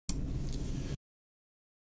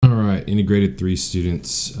right, integrated 3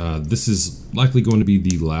 students. This is likely going to be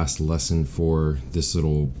the last lesson for this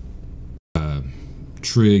little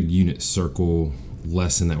trig unit circle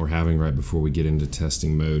lesson that we're having right before we get into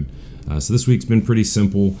testing mode. So this week's been pretty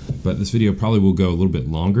simple, but this video probably will go a little bit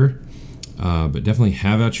longer. But definitely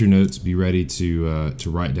have out your notes, be ready to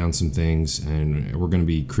write down some things, and we're going to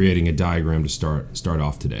be creating a diagram to start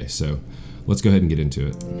off today. So let's go ahead and get into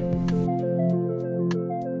it.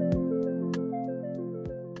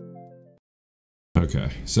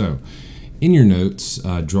 Okay, so in your notes,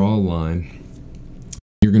 draw a line.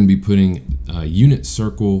 You're going to be putting unit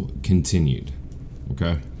circle continued,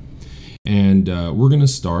 okay? And we're going to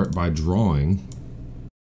start by drawing.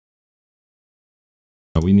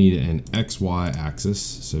 We need an XY axis,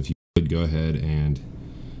 so if you could go ahead and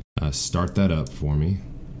start that up for me,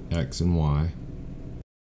 X and Y.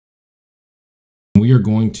 We are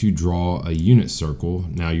going to draw a unit circle.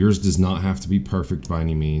 Now yours does not have to be perfect by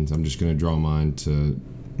any means. I'm just going to draw mine to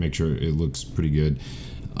make sure it looks pretty good.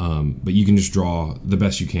 But you can just draw the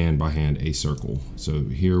best you can by hand a circle. So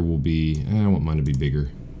here will be, I want mine to be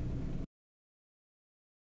bigger.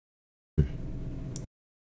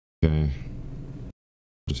 Okay.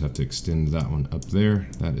 Just have to extend that one up there.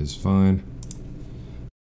 That is fine.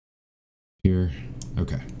 Here.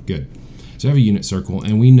 Okay, good. So I have a unit circle,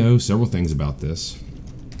 and we know several things about this.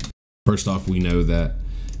 First off, we know that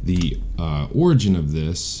the origin of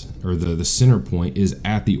this, or the center point, is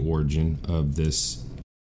at the origin of this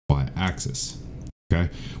y-axis. Okay.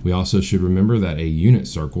 We also should remember that a unit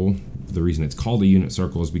circle, the reason it's called a unit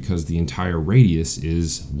circle is because the entire radius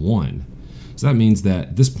is 1. So that means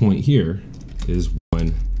that this point here is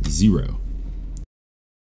 1, 0.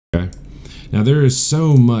 Okay. Now there is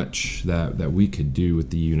so much that we could do with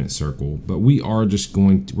the unit circle, but we are just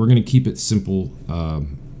we're going to keep it simple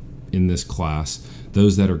in this class.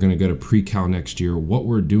 Those that are going to go to pre-cal next year, what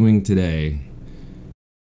we're doing today,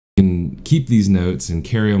 you can keep these notes and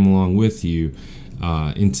carry them along with you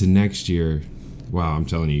into next year. Wow, I'm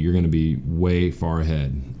telling you, you're going to be way far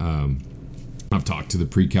ahead. I've talked to the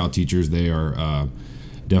pre-cal teachers. They are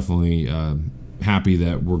definitely happy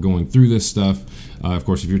that we're going through this stuff. Of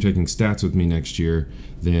course, if you're taking stats with me next year,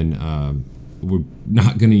 then we're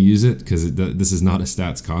not going to use it because this is not a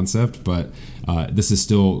stats concept, but this is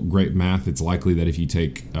still great math. It's likely that if you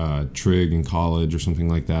take trig in college or something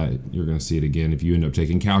like that, you're going to see it again. If you end up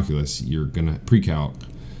taking calculus, you're going to pre-calc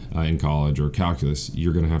in college, or calculus,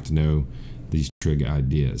 you're going to have to know these trig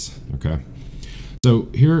ideas, okay? So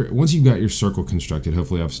here, once you've got your circle constructed,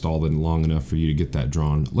 hopefully I've stalled it long enough for you to get that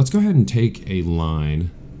drawn. Let's go ahead and take a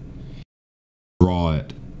line, draw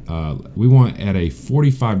it. We want at a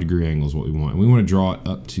 45-degree angle is what we want. And we want to draw it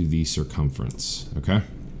up to the circumference, okay?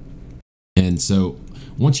 And so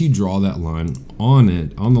once you draw that line on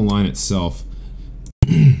the line itself,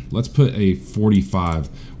 let's put a 45.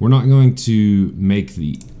 We're not going to make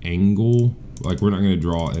the angle, like we're not going to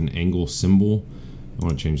draw an angle symbol. I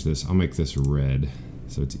want to change this. I'll make this red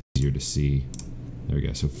so it's easier to see. There we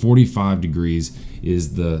go. So 45 degrees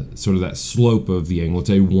is the sort of that slope of the angle. It's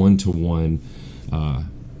a 1-to-1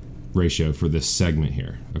 ratio for this segment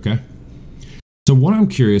here. Okay. So what I'm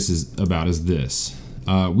curious about is this.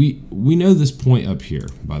 We know this point up here,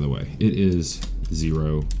 by the way. It is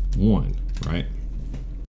 0, 1, right?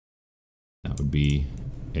 That would be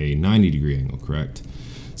a 90-degree angle, correct?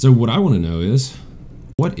 So what I want to know is,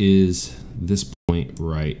 what is this point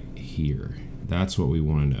right here? That's what we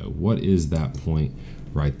want to know. What is that point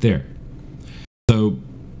right there? So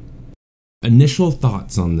initial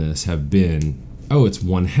thoughts on this have been, oh, it's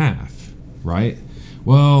 1/2, right?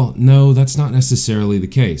 Well, no, that's not necessarily the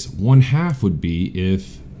case. 1/2 would be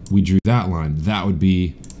if we drew that line. That would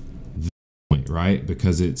be the point, right?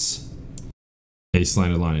 Because it's a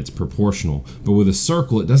slanted line, it's proportional. But with a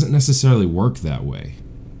circle, it doesn't necessarily work that way,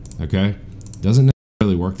 okay? It doesn't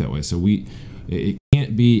necessarily work that way. So it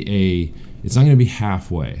can't be it's not going to be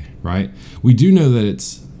halfway, right? We do know that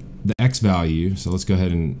it's the x value, so let's go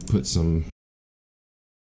ahead and put some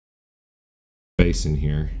space in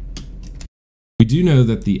here. We do know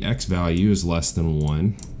that the x value is less than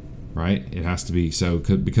 1, right? It has to be, so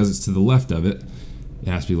because it's to the left of it, it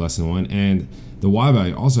has to be less than 1, and the y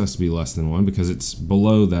value also has to be less than 1 because it's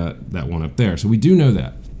below that one up there. So we do know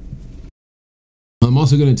that. I'm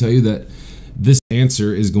also going to tell you that this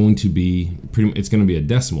answer is going to be it's going to be a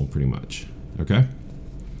decimal pretty much, okay?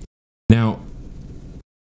 Now,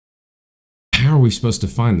 how are we supposed to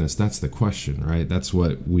find this? That's the question, right? That's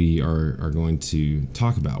what we are going to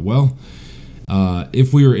talk about. Well,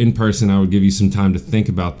 if we were in person, I would give you some time to think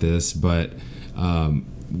about this, but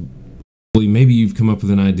maybe you've come up with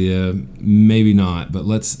an idea, maybe not, but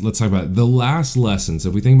let's talk about the last lesson. So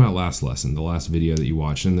if we think about last lesson, the last video that you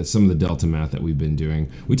watched, and some of the delta math that we've been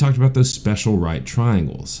doing, we talked about those special right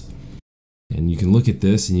triangles. And you can look at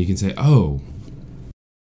this and you can say, oh,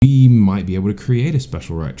 we might be able to create a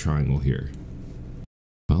special right triangle here.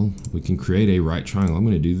 Well, we can create a right triangle. I'm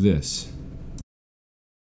going to do this.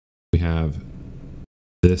 We have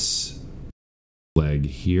this leg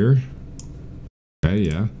here. Okay,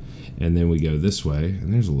 yeah. And then we go this way,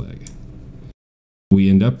 and there's a leg. What we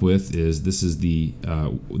end up with is this is the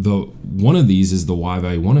one of these is the y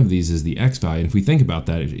value, one of these is the x value. And if we think about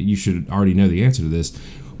that, you should already know the answer to this.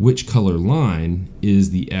 Which color line is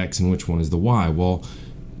the x and which one is the y? Well,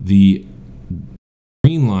 the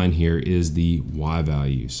green line here is the y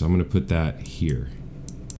value. So I'm going to put that here.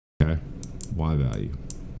 Okay, y value.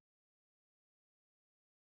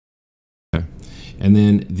 Okay. And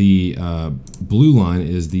then the blue line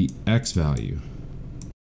is the x value.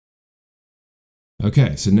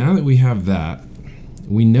 Okay, so now that we have that,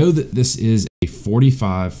 we know that this is a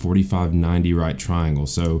 45, 45, 90 right triangle.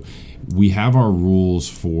 So we have our rules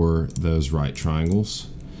for those right triangles,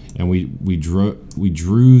 and we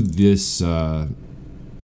drew this, or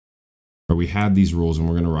we had these rules, and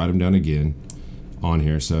we're going to write them down again on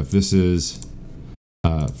here. So if this is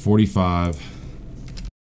 45,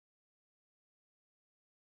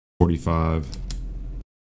 45,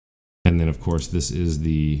 and then of course this is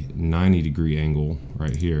the 90-degree angle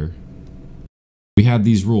right here. We had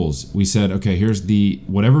these rules. We said, okay, here's the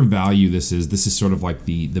whatever value this is sort of like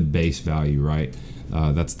the base value, right?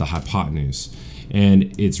 That's the hypotenuse,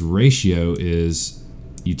 and its ratio is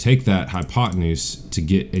you take that hypotenuse to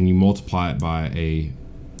get, and you multiply it by a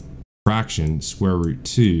fraction, square root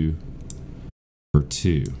 2 over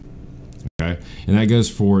 2. Okay, and that goes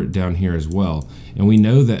for down here as well. And we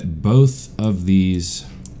know that both of these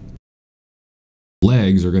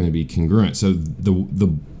legs are going to be congruent. So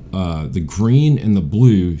the green and the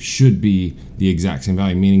blue should be the exact same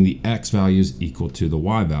value, meaning the x value is equal to the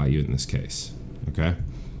y value in this case. Okay,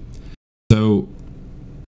 so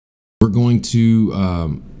we're going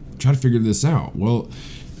to try to figure this out. Well,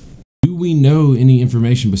 do we know any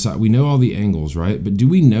information besides, we know all the angles, right? But do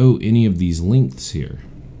we know any of these lengths here?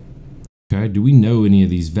 Okay, do we know any of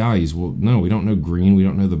these values? Well, no, we don't know green, we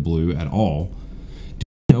don't know the blue at all. Do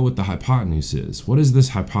we know what the hypotenuse is? What is this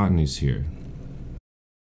hypotenuse here?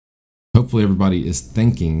 Hopefully everybody is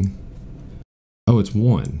thinking, oh, it's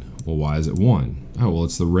 1. Well, why is it 1? Oh, well,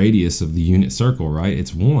 it's the radius of the unit circle, right?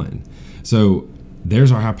 It's 1. So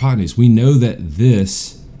there's our hypotenuse. We know that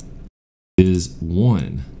this is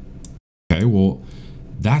 1. Okay, well,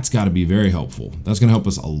 that's got to be very helpful. That's going to help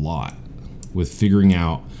us a lot with figuring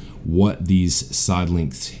out what these side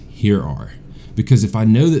lengths here are. Because if I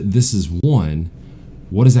know that this is 1,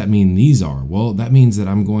 what does that mean these are? Well, that means that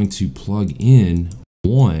I'm going to plug in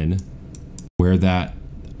 1 where that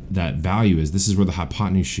value is. This is where the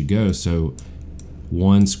hypotenuse should go. So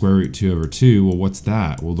 1 square root 2 over 2, well, what's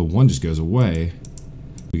that? Well, the 1 just goes away.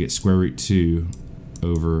 We get square root 2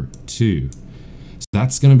 over 2. So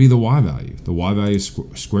that's going to be the y value. The y value is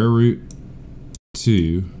square root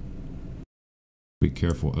 2, be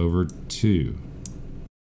careful, over 2.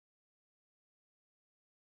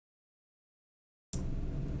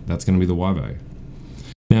 That's going to be the y value.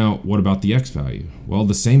 Now, what about the x value? Well,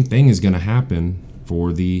 the same thing is going to happen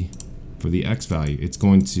for the x value. It's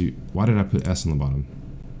going to, why did I put s on the bottom?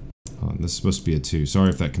 This is supposed to be a 2. Sorry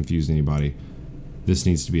if that confused anybody. This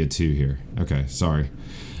needs to be a 2 here. Okay, sorry.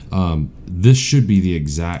 This should be the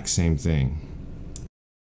exact same thing.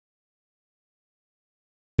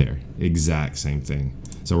 There, exact same thing.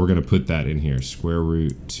 So we're going to put that in here, square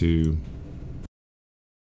root 2.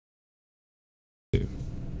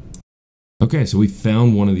 Okay, so we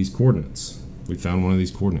found one of these coordinates.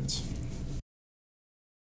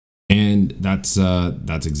 And that's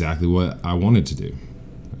exactly what I wanted to do.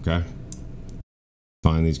 Okay,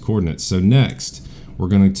 find these coordinates. So next, we're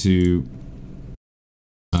going to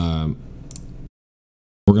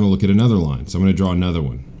look at another line. So I'm going to draw another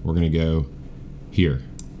one. We're going to go here.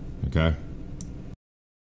 Okay,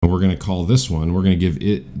 and we're going to call this one, we're going to give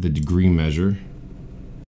it the degree measure,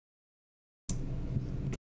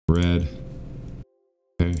 red.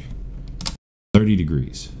 Okay, 30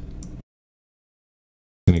 degrees.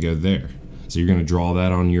 It's going to go there. So you're going to draw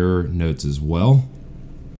that on your notes as well.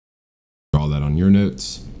 Draw that on your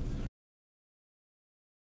notes.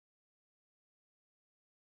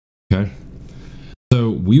 Okay,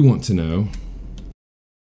 so we want to know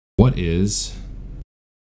what is,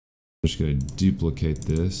 I'm just going to duplicate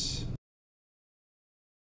this.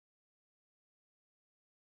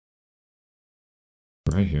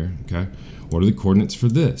 right here, okay? What are the coordinates for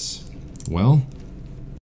this? Well,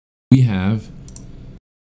 we have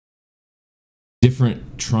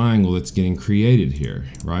different triangle that's getting created here,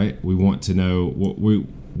 right? We want to know what we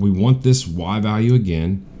want this y value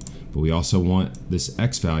again, but we also want this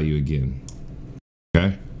x value again,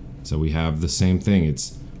 okay? So we have the same thing.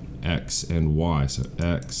 It's x and y, so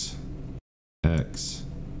x, x,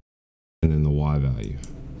 and then the y value.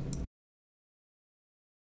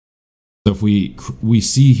 So if we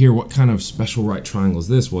see here, what kind of special right triangle is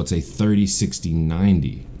this? Well, it's a 30, 60,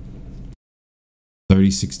 90.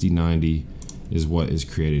 30, 60, 90 is what is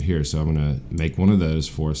created here. So I'm going to make one of those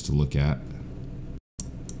for us to look at.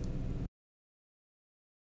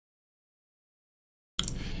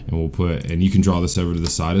 And we'll put, and you can draw this over to the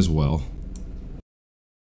side as well.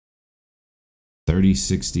 30,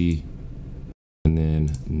 60, and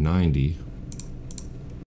then 90.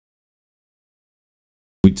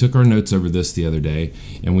 We took our notes over this the other day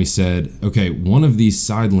and we said, okay, one of these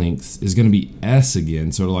side lengths is going to be S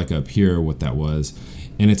again, sort of like up here what that was.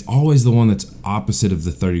 And it's always the one that's opposite of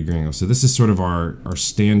the 30-degree angle. So this is sort of our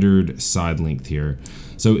standard side length here.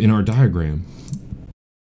 So in our diagram,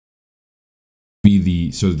 be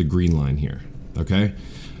the sort of the green line here, okay?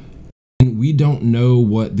 And we don't know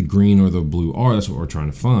what the green or the blue are. That's what we're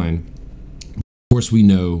trying to find. Of course, we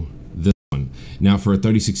know this one. Now for a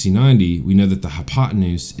 30, 60, 90, we know that the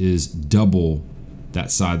hypotenuse is double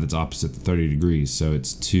that side that's opposite the 30 degrees. So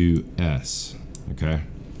it's 2s, okay?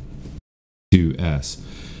 2s.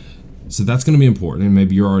 So that's going to be important. And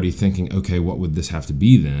maybe you're already thinking, okay, what would this have to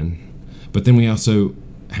be then? But then we also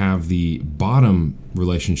have the bottom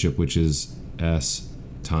relationship, which is s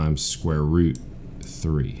times square root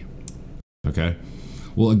 3. Okay.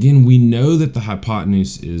 Well, again, we know that the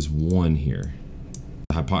hypotenuse is 1 here.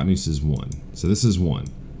 The hypotenuse is 1. So this is 1.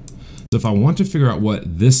 So if I want to figure out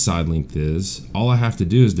what this side length is, all I have to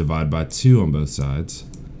do is divide by 2 on both sides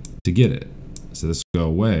to get it. So this will go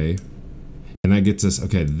away. And that gets us,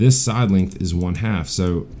 okay, this side length is 1/2.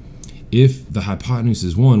 So if the hypotenuse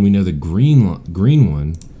is 1, we know the green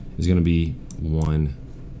one is going to be 1/2.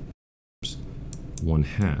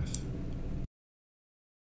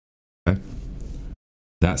 Okay.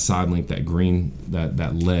 That side length, that green,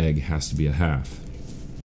 that leg has to be 1/2.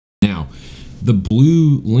 Now, the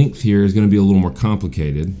blue length here is going to be a little more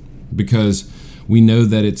complicated because we know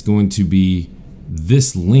that it's going to be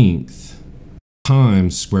this length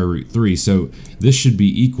times square root 3. So this should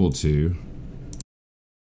be equal to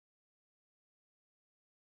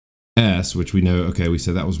s, which we know, okay, we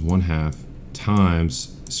said that was 1/2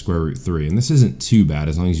 times square root 3. And this isn't too bad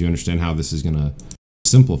as long as you understand how this is going to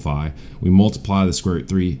simplify. We multiply the square root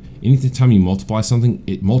 3. Anytime you multiply something,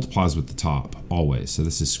 it multiplies with the top always. So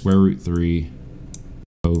this is square root 3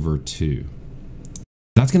 over 2.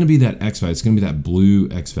 That's going to be that x value. It's going to be that blue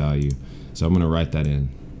x value. So I'm going to write that in.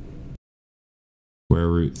 Square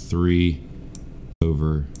root 3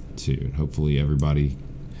 over 2. And hopefully everybody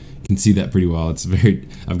can see that pretty well. It's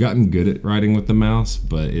I've gotten good at writing with the mouse,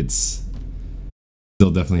 but it's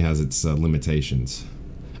still definitely has its limitations.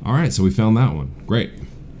 All right, so we found that one. Great.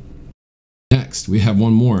 Next, we have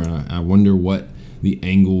one more. I wonder what the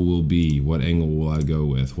angle will be. What angle will I go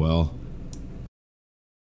with? Well,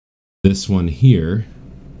 this one here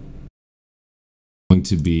is going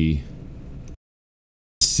to be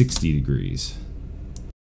 60 degrees.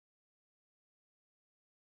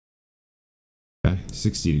 Okay,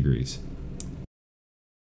 60 degrees.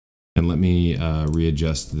 And let me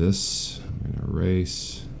readjust this. I'm going to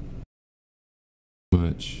erase.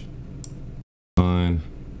 Much. Fine.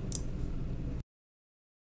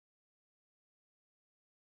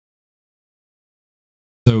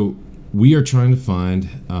 So we are trying to find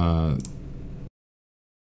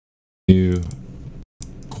new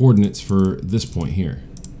coordinates for this point here.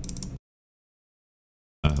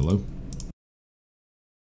 Hello?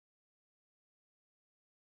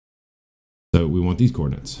 So we want these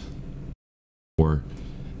coordinates for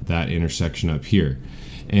that intersection up here.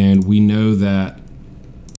 And we know that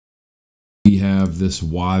we have this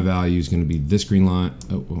y value is going to be this green line.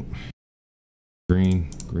 Oh,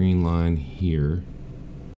 green line here.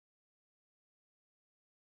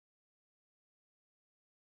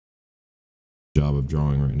 Job of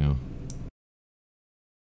drawing right now.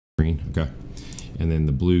 Green, okay. And then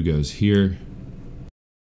the blue goes here.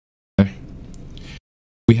 Okay.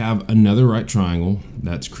 We have another right triangle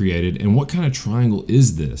that's created. And what kind of triangle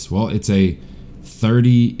is this? Well, it's a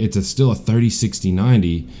 30, it's still a 30, 60,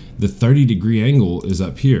 90. The 30-degree angle is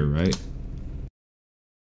up here, right?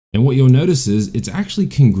 And what you'll notice is it's actually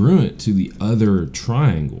congruent to the other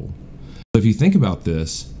triangle. So if you think about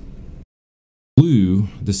this, blue,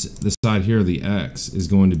 this side here, the X, is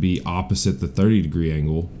going to be opposite the 30-degree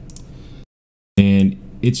angle, and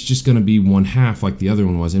it's just going to be 1/2 like the other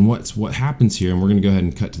one was. And what happens here, and we're going to go ahead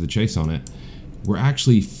and cut to the chase on it, we're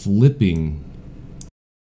actually flipping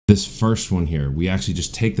this first one here. We actually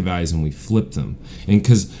just take the values and we flip them. And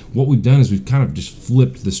because what we've done is we've kind of just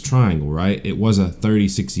flipped this triangle, right? It was a 30,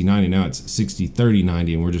 60, 90, now it's 60, 30,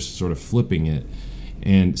 90, and we're just sort of flipping it.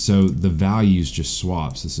 And so the values just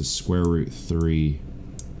swaps. This is square root 3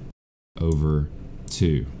 over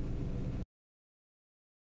 2.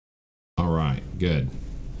 All right, good.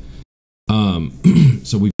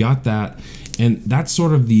 So we've got that, and that's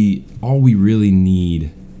sort of all we really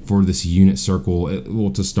need for this unit circle, well,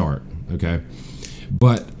 to start, okay?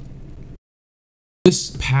 But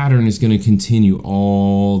this pattern is going to continue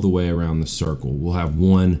all the way around the circle. We'll have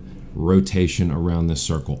one rotation around this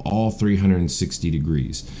circle, all 360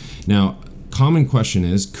 degrees. Now, common question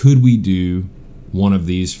is, could we do one of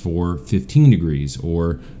these for 15 degrees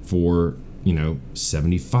or for,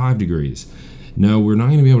 75 degrees? No, we're not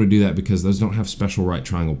going to be able to do that because those don't have special right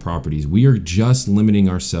triangle properties. We are just limiting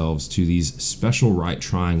ourselves to these special right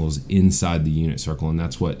triangles inside the unit circle, and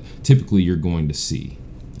that's what typically you're going to see,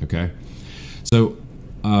 okay? So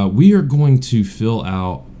we are going to fill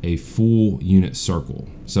out a full unit circle.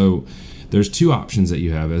 So there's two options that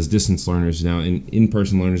you have as distance learners. Now,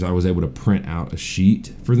 in-person learners, I was able to print out a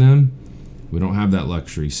sheet for them. We don't have that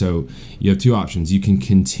luxury. So you have two options. You can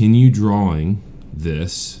continue drawing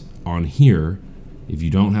this on here if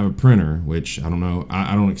you don't have a printer, which I don't know,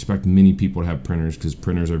 I don't expect many people to have printers because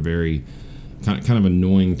printers are very kind of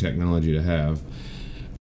annoying technology to have.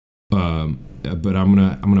 But I'm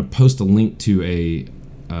gonna post a link to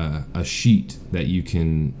a sheet that you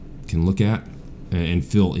can look at and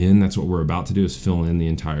fill in. That's what we're about to do, is fill in the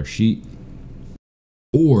entire sheet,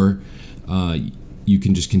 or you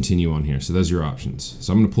can just continue on here. So those are your options.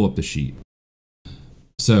 So I'm gonna pull up the sheet.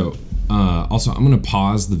 So also, I'm going to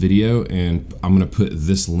pause the video and I'm going to put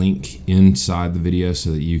this link inside the video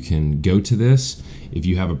so that you can go to this. If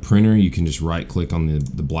you have a printer, you can just right click on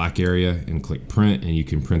the black area and click print, and you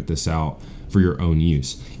can print this out for your own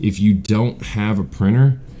use. If you don't have a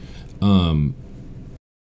printer, you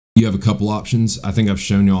have a couple options. I think I've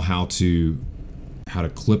shown y'all how to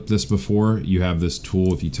clip this before. You have this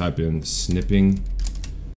tool. If you type in snipping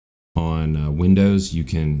on Windows, you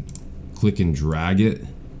can click and drag it,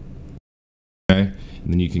 okay,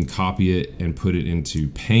 and then you can copy it and put it into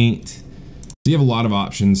Paint. So you have a lot of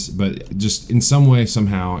options, but just in some way,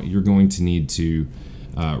 somehow, you're going to need to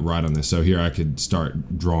write on this. So here I could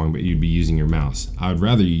start drawing, but you'd be using your mouse. I would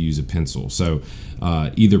rather you use a pencil. So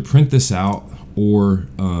either print this out or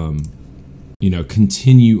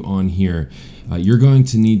continue on here. You're going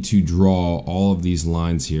to need to draw all of these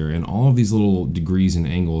lines here, and all of these little degrees and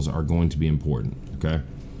angles are going to be important, okay?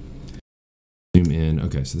 Zoom in.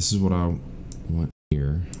 Okay, so this is what I want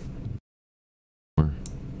here. There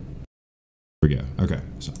we go. Okay,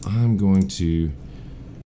 so I'm going to. Here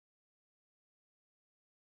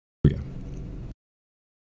we go.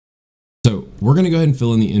 So we're going to go ahead and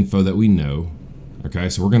fill in the info that we know. Okay,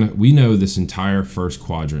 so we know this entire first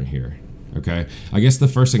quadrant here. Okay, I guess the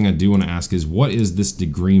first thing I do want to ask is, what is this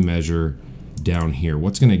degree measure down here?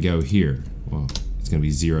 What's going to go here? Well, it's going to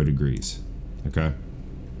be 0 degrees. Okay.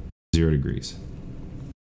 0 degrees.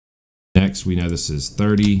 Next, we know this is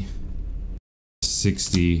 30,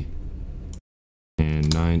 60,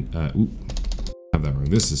 and 9. I have that wrong.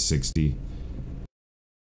 This is 60,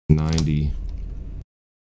 90,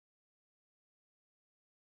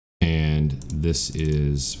 and this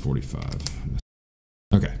is 45.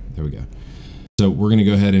 Okay, there we go. So we're going to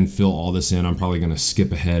go ahead and fill all this in. I'm probably going to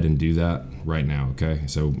skip ahead and do that right now, okay?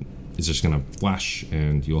 So it's just going to flash,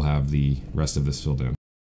 and you'll have the rest of this filled in.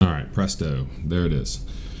 All right, presto, there it is.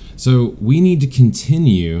 So we need to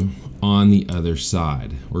continue on the other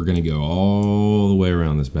side. We're going to go all the way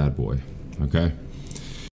around this bad boy, okay?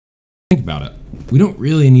 Think about it. We don't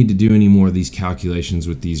really need to do any more of these calculations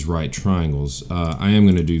with these right triangles. I am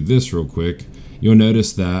going to do this real quick. You'll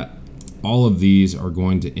notice that all of these are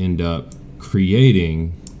going to end up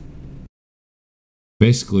creating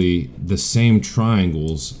basically the same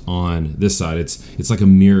triangles on this side. It's like a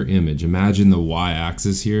mirror image. Imagine the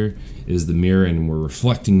y-axis here is the mirror, and we're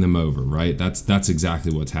reflecting them over, right? That's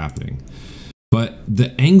exactly what's happening. But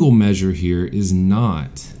the angle measure here is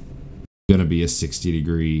not going to be a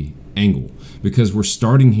 60-degree angle, because we're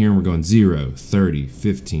starting here and we're going 0, 30,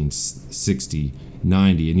 15, 60,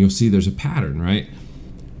 90, and you'll see there's a pattern, right?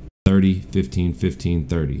 30, 15, 15,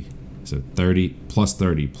 30. So 30 plus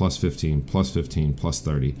 30 plus 15 plus 15 plus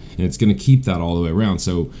 30. And it's going to keep that all the way around.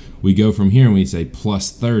 So we go from here and we say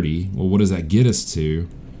plus 30. Well, what does that get us to?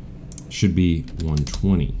 Should be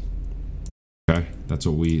 120. Okay, that's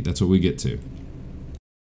what we get to.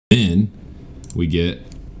 Then we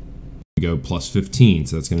go plus 15,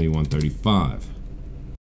 so that's going to be 135.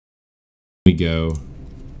 We go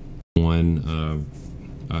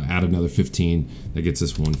add another 15, that gets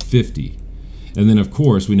us 150. And then of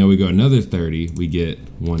course we know we go another 30, we get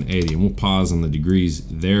 180. And we'll pause on the degrees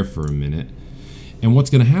there for a minute. And what's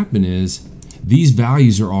going to happen is these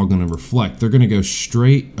values are all going to reflect. They're going to go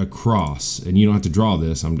straight across, and you don't have to draw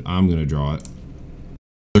this. I'm going to draw it.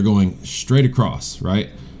 They're going straight across,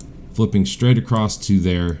 right? Flipping straight across to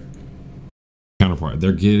their counterpart.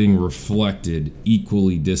 They're getting reflected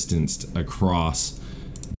equally distanced across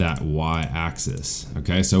that y-axis.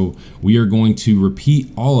 Okay, so we are going to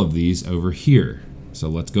repeat all of these over here. So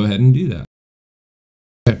let's go ahead and do that.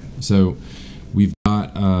 Okay, so we've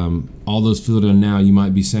got all those filled in now. You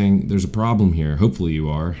might be saying there's a problem here. Hopefully you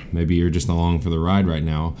are. Maybe you're just along for the ride right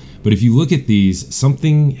now. But if you look at these,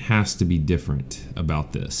 something has to be different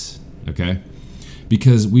about this, okay?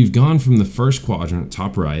 Because we've gone from the first quadrant,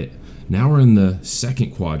 top right, now we're in the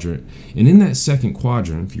second quadrant. And in that second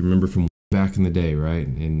quadrant, if you remember from back in the day, right?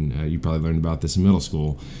 And you probably learned about this in middle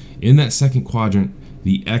school. In that second quadrant,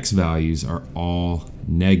 the x values are all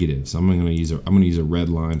negative. So I'm going to use a red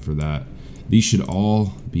line for that. These should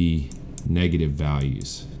all be negative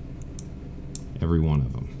values, every one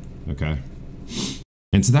of them. Okay.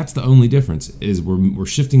 And so that's the only difference, is we're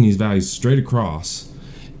shifting these values straight across,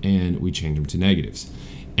 and we change them to negatives.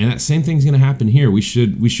 And that same thing's going to happen here. We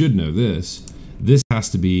should know this. This has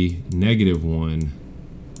to be -1,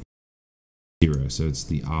 0. So it's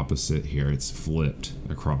the opposite here. It's flipped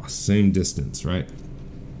across. Same distance, right?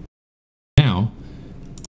 Now,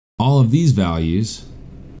 all of these values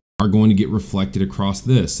are going to get reflected across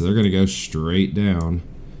this. So they're going to go straight down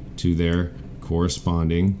to their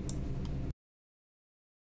corresponding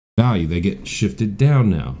value. They get shifted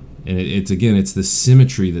down now. And it's the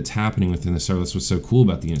symmetry that's happening within the circle. That's what's so cool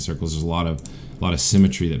about the unit circles. There's a lot of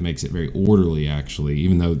symmetry that makes it very orderly, actually,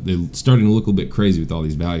 even though they're starting to look a little bit crazy with all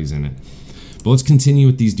these values in it. But let's continue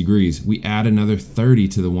with these degrees. We add another 30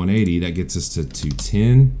 to the 180. That gets us to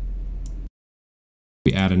 210.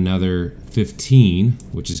 We add another 15,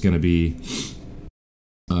 which is going to be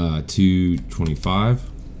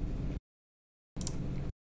 225.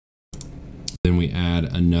 Then we add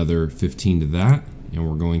another 15 to that, and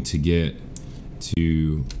we're going to get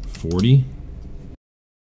to 40.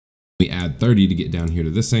 We add 30 to get down here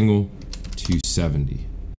to this angle, 270.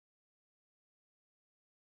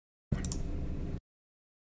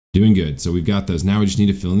 Doing good. So we've got those. Now we just need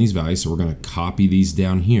to fill in these values. So we're going to copy these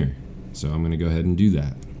down here. So I'm going to go ahead and do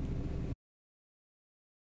that.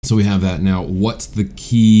 So we have that. Now, what's the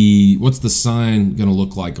sign going to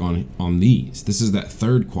look like on these? This is that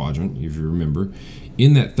third quadrant, if you remember.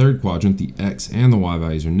 In that third quadrant, the x and the y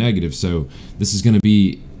values are negative. So this is going to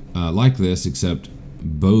be like this, except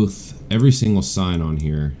every single sign on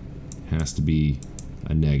here has to be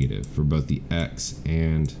a negative for both the x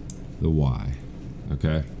and the y.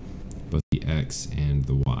 Okay? Both the x and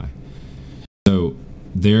the y. So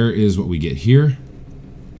there is what we get here.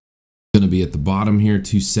 It's going to be at the bottom here.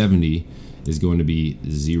 270 is going to be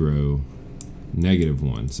 0,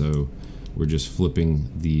 -1. So we're just flipping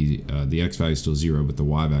the x value is still 0, but the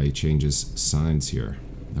y value changes signs here.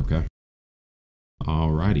 Okay.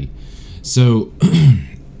 Alrighty. So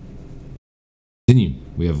continue.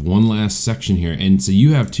 We have one last section here, and so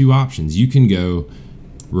you have two options. You can go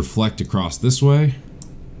reflect across this way.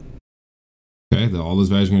 Okay, all those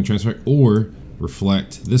values are going to transfer, or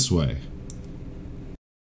reflect this way.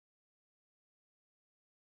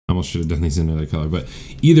 I almost should have done these in another color, but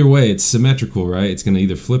either way, it's symmetrical, right? It's going to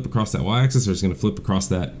either flip across that y-axis or it's going to flip across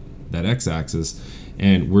that x-axis,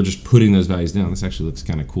 and we're just putting those values down. This actually looks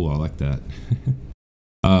kind of cool. I like that.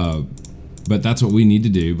 But that's what we need to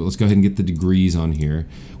do. But let's go ahead and get the degrees on here.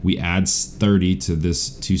 We add 30 to this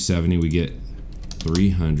 270. We get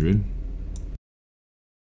 300.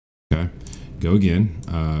 Okay. Go again.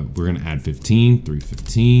 We're going to add 15,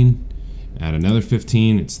 315. Add another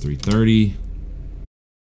 15. It's 330.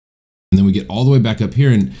 And then we get all the way back up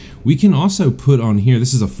here, and we can also put on here,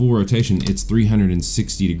 this is a full rotation, it's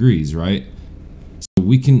 360 degrees, right? So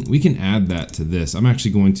we can add that to this. I'm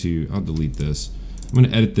actually going to, I'll delete this. I'm going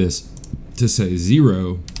to edit this to say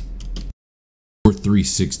 0 or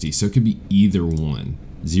 360. So it could be either one,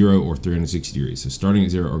 0 or 360 degrees. So starting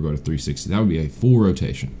at 0 or go to 360. That would be a full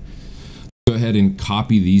rotation. Go ahead and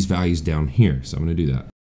copy these values down here. So I'm going to do that.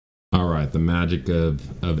 All right, got the magic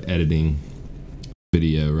of editing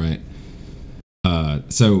video, right?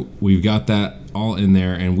 So we've got that all in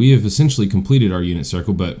there, and we have essentially completed our unit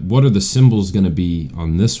circle. But what are the symbols going to be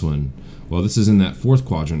on this one? Well, this is in that fourth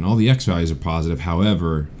quadrant. All the x values are positive.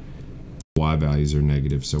 However, y values are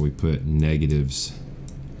negative, so we put negatives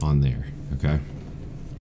on there. Okay.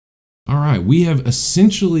 All right, we have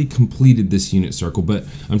essentially completed this unit circle, but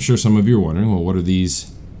I'm sure some of you are wondering, well, what are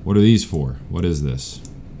these? What are these for? What is this?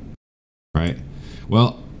 Right?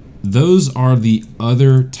 Well, those are the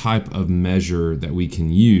other type of measure that we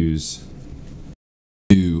can use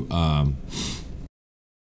to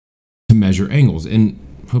measure angles. And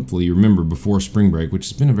hopefully you remember before spring break, which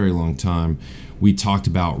has been a very long time, we talked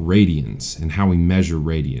about radians and how we measure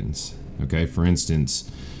radians. Okay, for instance,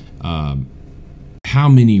 how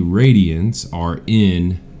many radians are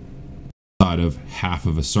inside of half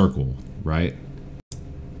of a circle, right?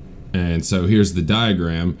 And so here's the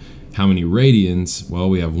diagram. How many radians? Well,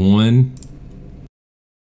 we have 1,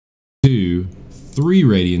 2, 3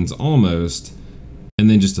 radians almost, and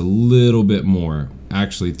then just a little bit more,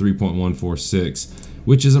 actually 3.146,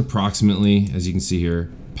 which is approximately, as you can see here,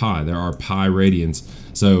 pi. There are pi radians.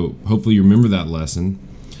 So hopefully you remember that lesson.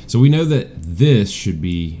 So we know that this should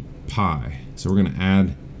be pi. So we're going to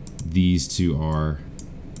add these to our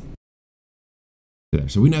there.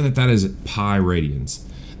 So we know that that is pi radians.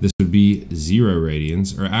 This would be 0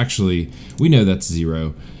 radians, or actually, we know that's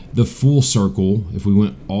 0. The full circle, if we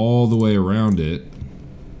went all the way around it,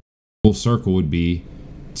 full circle would be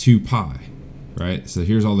 2 pi, right? So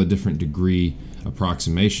here's all the different degree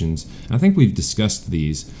approximations. I think we've discussed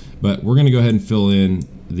these, but we're going to go ahead and fill in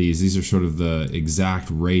these. These are sort of the exact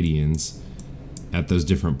radians at those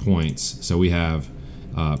different points. So we have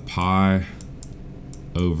pi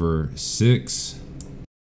over 6.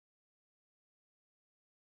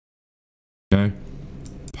 Okay,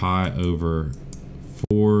 pi over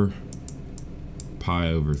 4, pi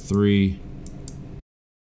over 3,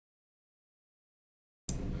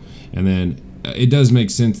 and then it does make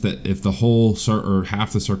sense that if the whole or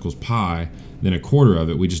half the circle's pi, then a quarter of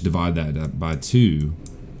it, we just divide that by 2,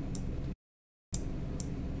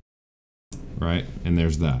 right? And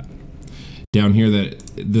there's that. Down here, that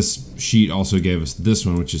this sheet also gave us this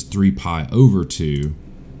one, which is 3 pi over 2.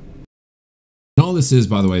 And all this is,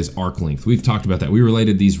 by the way, is arc length. We've talked about that. We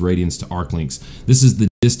related these radians to arc lengths. This is the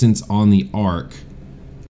distance on the arc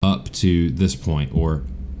up to this point, or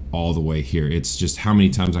all the way here. It's just how many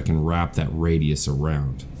times I can wrap that radius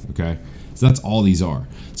around, okay? So that's all these are.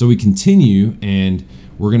 So we continue, and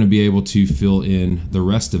we're gonna be able to fill in the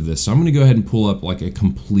rest of this. So I'm gonna go ahead and pull up like a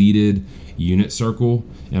completed unit circle,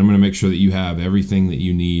 and I'm gonna make sure that you have everything that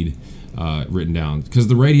you need written down. Because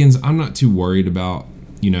the radians, I'm not too worried about,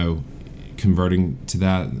 you know, converting to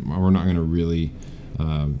that. We're not going to really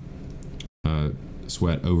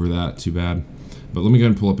sweat over that too bad. But let me go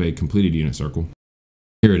ahead and pull up a completed unit circle.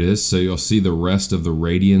 Here it is. So you'll see the rest of the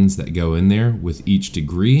radians that go in there with each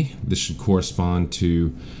degree. This should correspond to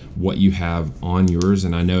what you have on yours.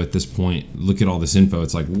 And I know at this point, look at all this info.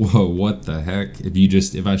 It's like, whoa, what the heck?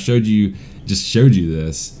 If I showed you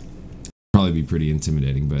this, it'd probably be pretty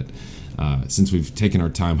intimidating. But since we've taken our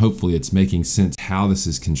time, hopefully it's making sense how this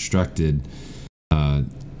is constructed. I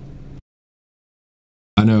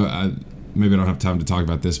know maybe I don't have time to talk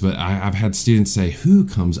about this, but I've had students say, who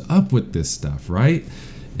comes up with this stuff, right?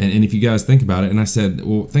 And if you guys think about it, and I said,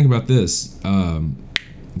 well, think about this,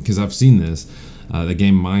 because I've seen this, the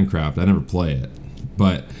game Minecraft. I never play it,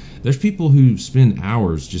 but there's people who spend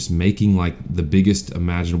hours just making like the biggest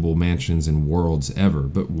imaginable mansions and worlds ever.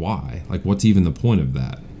 But why? Like, what's even the point of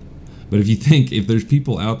that? But if you think, if there's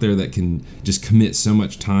people out there that can just commit so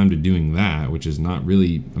much time to doing that, which is not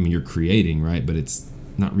really, I mean, you're creating, right? But it's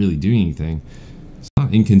not really doing anything. It's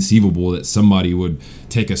not inconceivable that somebody would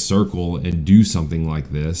take a circle and do something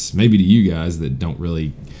like this. Maybe to you guys that don't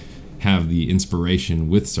really have the inspiration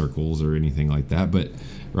with circles or anything like that. But,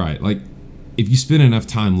 right, like, if you spend enough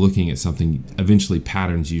time looking at something, eventually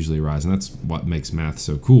patterns usually arise. And that's what makes math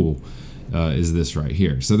so cool, is this right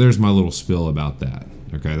here. So there's my little spill about that.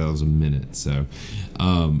 Okay, that was a minute. So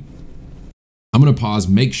I'm gonna pause,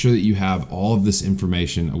 make sure that you have all of this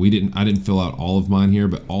information. I didn't fill out all of mine here,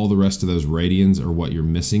 but all the rest of those radians are what you're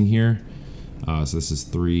missing here. So this is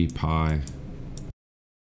 3 pi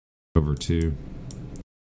over 2.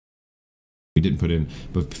 We didn't put in,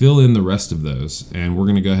 but fill in the rest of those, and we're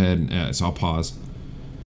gonna go ahead and so I'll pause.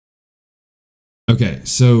 Okay,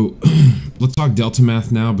 so let's talk delta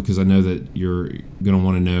math now, because I know that you're going to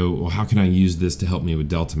want to know, well, how can I use this to help me with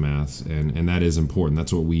delta math? And that is important.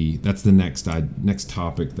 That's the next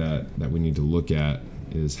topic that we need to look at,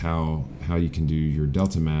 is how you can do your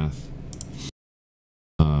delta math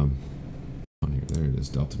is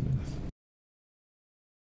delta math?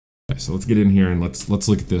 Okay, so let's get in here and let's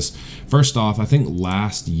look at this. First off, I think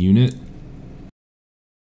last unit,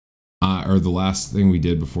 or the last thing we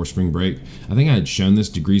did before spring break, I think I had shown this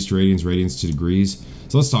degrees to radians, radians to degrees.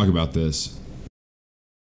 So let's talk about this.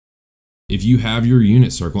 If you have your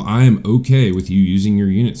unit circle, I am okay with you using your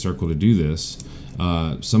unit circle to do this.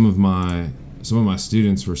 Some of my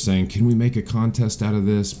students were saying, can we make a contest out of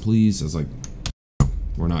this, please? I was like, no,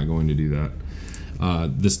 we're not going to do that.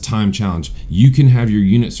 This time challenge, you can have your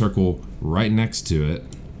unit circle right next to it.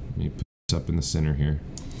 Let me put this up in the center here.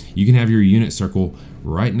 You can have your unit circle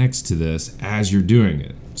right next to this as you're doing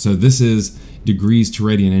it. So this is degrees to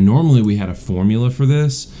radian, and normally we had a formula for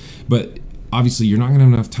this, but obviously you're not going to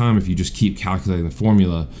have enough time if you just keep calculating the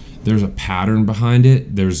formula. There's a pattern behind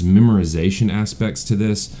it. There's memorization aspects to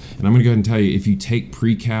this. And I'm going to go ahead and tell you, if you take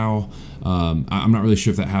pre-cal, I'm not really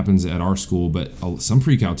sure if that happens at our school, but some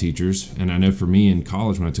pre-cal teachers, and I know for me in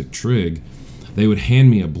college when I took trig, they would hand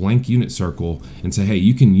me a blank unit circle and say, hey,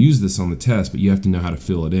 you can use this on the test, but you have to know how to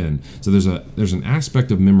fill it in. So there's an aspect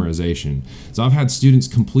of memorization. So I've had students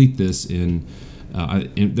complete this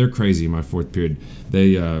they're crazy in my fourth period.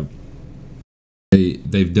 They've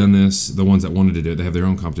done this, the ones that wanted to do it, they have their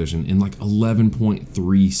own competition, in like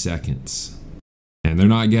 11.3 seconds. And they're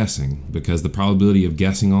not guessing, because the probability of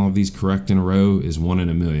guessing all of these correct in a row is 1 in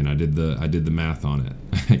a million. I did the math on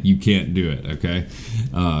it. You can't do it, okay?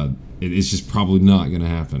 It's just probably not going to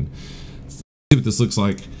happen. Let's see what this looks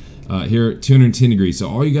like here at 210 degrees. So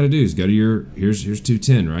all you got to do is go to here's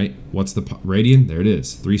 210, right? What's the radian? There it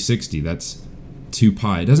is, 360. That's 2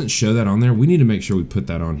 pi. It doesn't show that on there. We need to make sure we put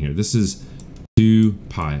that on here. This is 2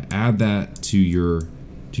 pi. Add that to your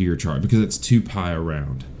chart, because it's 2 pi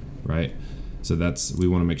around, right? So we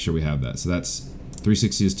want to make sure we have that. So that's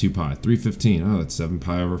 360 is 2 pi. 315, oh, that's 7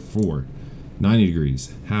 pi over 4. 90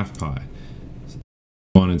 degrees, half pi.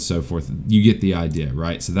 On and so forth. You get the idea,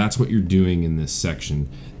 right? So that's what you're doing in this section.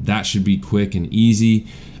 That should be quick and easy.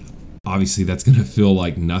 Obviously, that's going to feel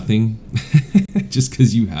like nothing just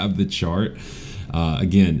because you have the chart.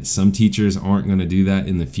 Again, some teachers aren't going to do that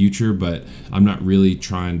in the future, but I'm not really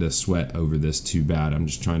trying to sweat over this too bad. I'm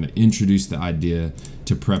just trying to introduce the idea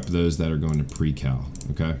to prep those that are going to pre-cal,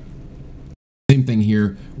 okay? Same thing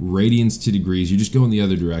here, radians to degrees. You just go in the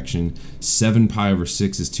other direction. 7 pi over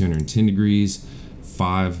 6 is 210 degrees.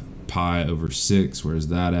 5 pi over 6, where's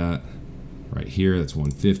that at? Right here, that's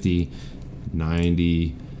 150.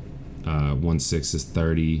 90, 1/6 is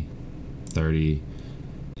 30, 30.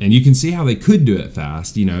 And you can see how they could do it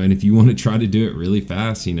fast, and if you want to try to do it really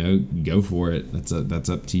fast, go for it. That's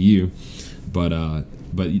up to you. But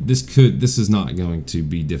this is not going to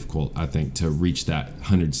be difficult, I think, to reach that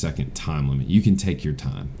 100-second time limit. You can take your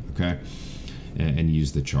time, okay, and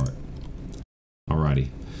use the chart. Alrighty.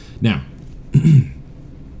 Now,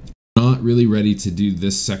 not really ready to do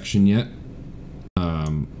this section yet.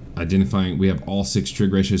 Identifying, we have all 6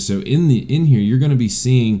 trig ratios. So in here, you're going to be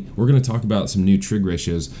seeing, we're going to talk about some new trig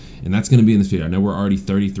ratios, and that's going to be in this video. I know we're already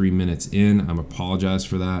 33 minutes in. I'm apologize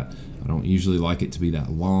for that. I don't usually like it to be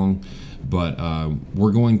that long, but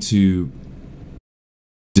we're going to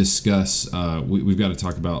discuss, we've got to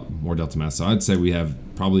talk about more delta math. So I'd say we have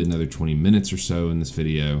probably another 20 minutes or so in this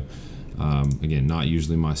video. Again, not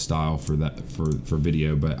usually my style for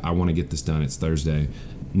video, but I want to get this done. It's Thursday,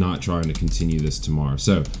 not trying to continue this tomorrow.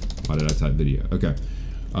 So why did I type video? Okay.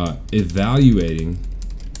 Evaluating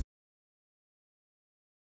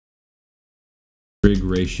trig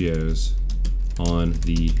ratios on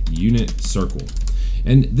the unit circle.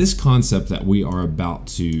 And this concept that we are about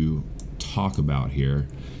to talk about here,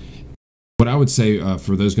 what I would say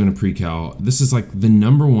for those going to pre-cal, this is like the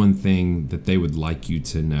 #1 thing that they would like you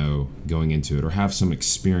to know going into it, or have some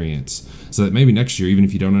experience, so that maybe next year, even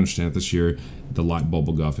if you don't understand it this year, the light bulb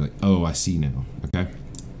will go off. You're like, oh, I see now. Okay.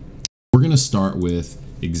 We're going to start with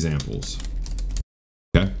examples.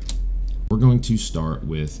 Okay. We're going to start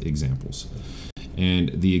with examples. And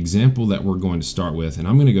the example that we're going to start with, and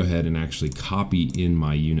I'm going to go ahead and actually copy in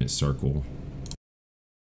my unit circle.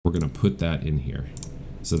 We're going to put that in here,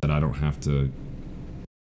 so that I don't have to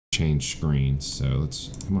change screens. So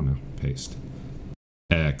come on now, paste.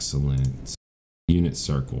 Excellent. Unit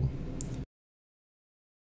circle.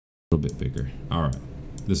 A little bit bigger. All right,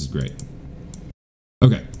 this is great.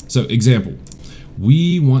 Okay, so example.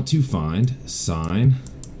 We want to find sine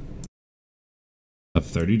of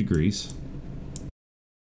 30 degrees,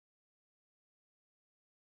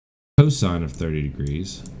 cosine of 30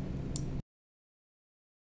 degrees,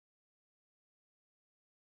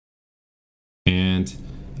 and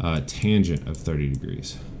tangent of 30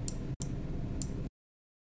 degrees.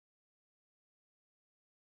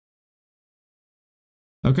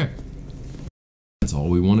 Okay, that's all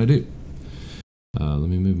we want to do. Let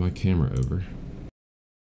me move my camera over.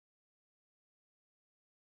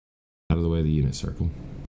 Out of the way of the unit circle.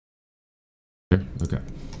 There, okay.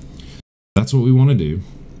 That's what we want to do.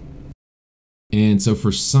 And so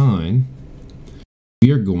for sine,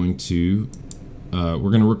 we are going to, we're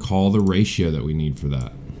going to recall the ratio that we need for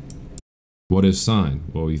that. What is sine?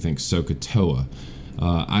 Well, you think SOHCAHTOA.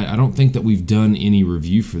 I don't think that we've done any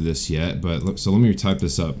review for this yet, but so let me type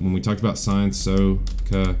this up. When we talked about sine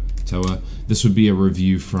SOHCAHTOA, this would be a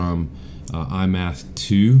review from iMath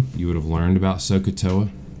 2. You would have learned about SOHCAHTOA,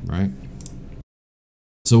 right?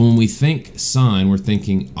 So when we think sine, we're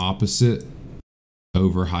thinking opposite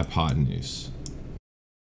over hypotenuse.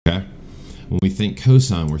 Okay? When we think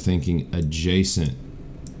cosine, we're thinking adjacent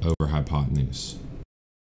over hypotenuse.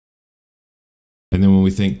 And then when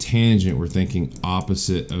we think tangent, we're thinking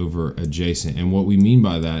opposite over adjacent. And what we mean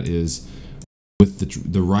by that is with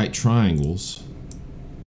the right triangles,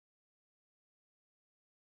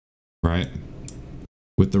 right?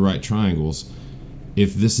 With the right triangles,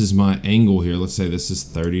 if this is my angle here, let's say this is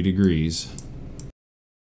 30 degrees.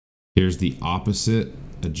 Here's the opposite,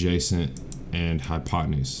 adjacent, and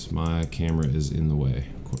hypotenuse. My camera is in the way,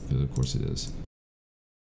 of course it is.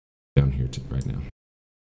 Down here right now.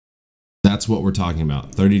 That's what we're talking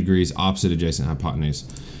about. 30 degrees, opposite, adjacent, hypotenuse.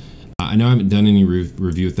 I know I haven't done any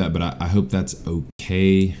review with that, but I hope that's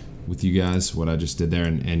okay with you guys, what I just did there.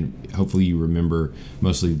 And hopefully you remember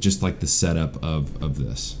mostly just like the setup of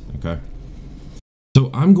this, okay? So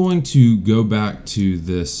I'm going to go back to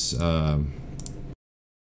this, on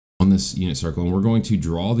this unit circle, and we're going to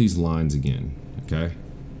draw these lines again, okay?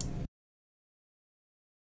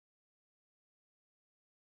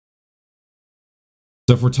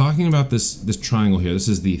 So if we're talking about this triangle here, this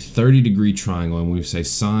is the 30-degree triangle, and we say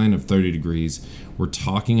sine of 30 degrees, we're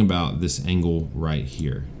talking about this angle right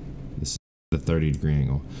here. This is the 30-degree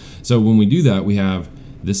angle. So when we do that, we have,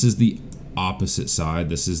 this is the opposite side,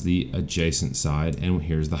 this is the adjacent side, and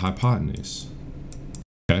here's the hypotenuse.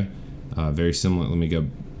 Okay, very similar. Let me go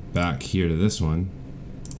back here to this one.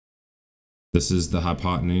 This is the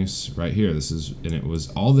hypotenuse right here. This is, and it was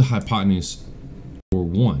all the hypotenuse for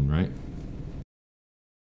 1, right?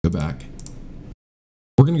 Go back.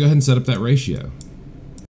 We're going to go ahead and set up that ratio.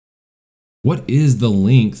 What is the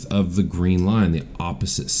length of the green line, the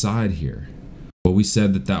opposite side here? Well, we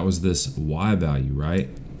said that that was this y value, right?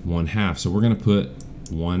 1/2. So we're going to put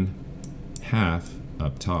 1/2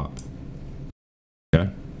 up top. Okay?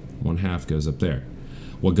 1/2 goes up there.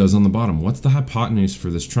 What goes on the bottom? What's the hypotenuse for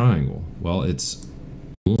this triangle? Well, it's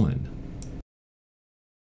 1.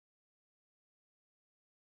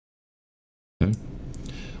 Okay?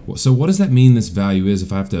 Well, so what does that mean this value is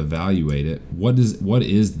if I have to evaluate it? What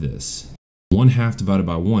is this? 1/2 divided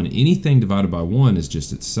by 1. Anything divided by 1 is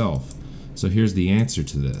just itself. So here's the answer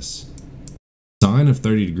to this. Sine of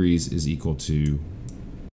 30 degrees is equal to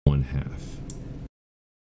 1/2.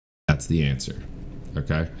 That's the answer.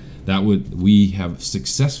 Okay? We have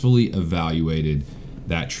successfully evaluated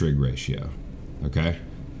that trig ratio. Okay?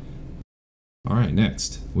 All right,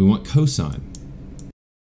 next. We want cosine.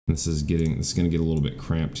 This is going to get a little bit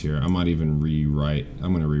cramped here. I might even I'm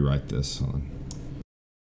going to rewrite this. Hold on.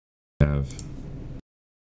 Have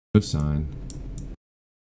cosine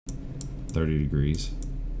 30 degrees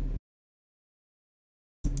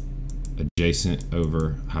adjacent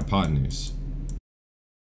over hypotenuse.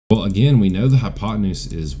 Well, again, we know the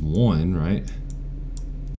hypotenuse is 1, right?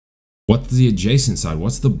 What's the adjacent side?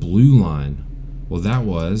 What's the blue line? Well, that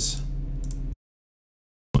was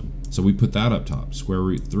 1. So we put that up top. Square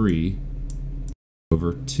root 3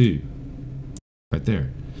 over 2. Right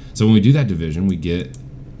there. So when we do that division, we get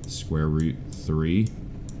square root 3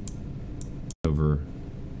 over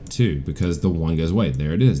 2 because the 1 goes away.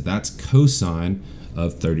 There it is. That's cosine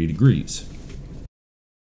of 30 degrees.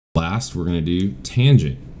 Last, we're going to do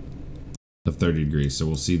tangent of 30 degrees. So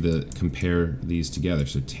we'll see compare these together.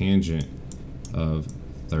 So tangent of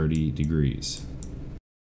 30 degrees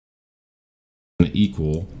going to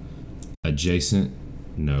equal adjacent,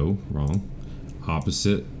 no, wrong,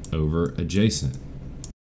 opposite over adjacent.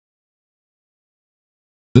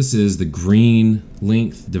 This is the green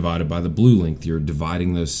length divided by the blue length. You're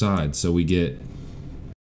dividing those sides. So we get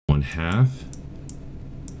 1/2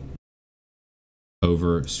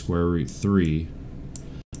 over square root 3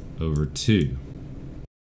 over 2.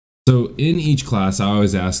 So in each class, I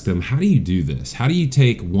always ask them, how do you do this? How do you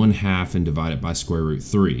take 1/2 and divide it by square root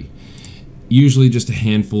 3? Usually just a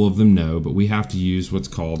handful of them know, but we have to use what's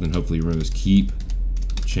called, and hopefully you remember this, keep,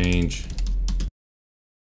 change,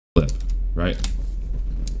 flip, right?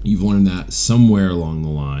 You've learned that somewhere along the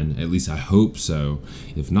line, at least I hope so.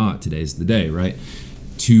 If not, today's the day, right?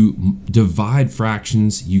 To divide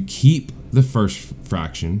fractions, you keep the first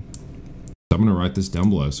fraction. I'm going to write this down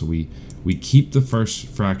below. So we keep the first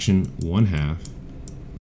fraction 1/2.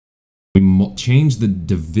 We change the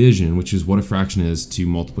division, which is what a fraction is, to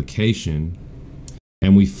multiplication.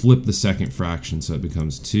 And we flip the second fraction, so it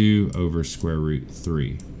becomes 2 over square root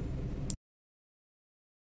 3.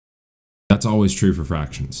 That's always true for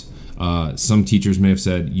fractions. Some teachers may have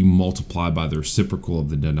said you multiply by the reciprocal of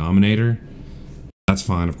the denominator. That's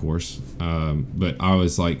fine, of course. But I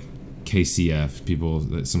always like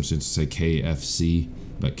KCF. Some students say KFC,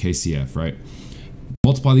 but KCF, right?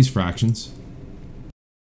 Multiply these fractions,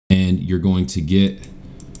 and you're going to get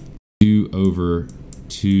 2 over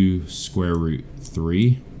 2 square root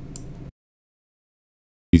 3.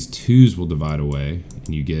 These 2's will divide away,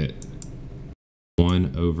 and you get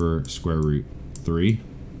 1 over square root 3.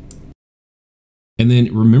 And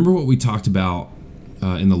then remember what we talked about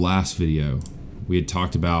in the last video. We had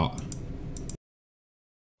talked about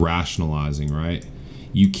rationalizing, right?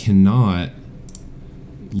 You cannot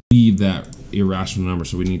leave that irrational number,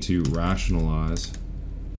 so we need to rationalize.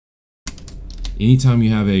 Anytime you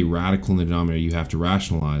have a radical in the denominator, you have to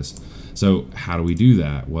rationalize. So how do we do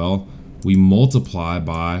that? Well, we multiply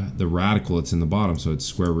by the radical that's in the bottom, so it's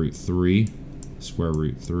square root 3. Square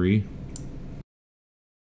root 3.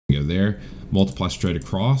 Go there, multiply straight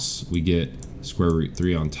across, we get square root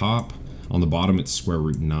 3 on top. On the bottom, it's square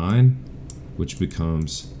root 9, which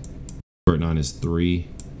becomes, square root 9 is 3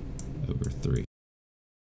 over 3.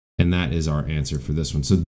 And that is our answer for this one.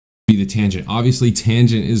 So be the tangent. Obviously,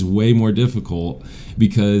 tangent is way more difficult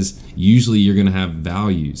because usually you're going to have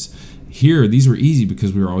values. Here, these were easy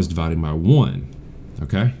because we were always dividing by 1,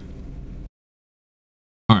 okay?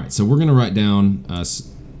 All right, so we're going to write down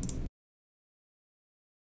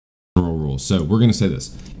general rules. So we're going to say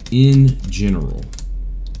this, in general.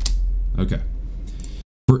 Okay.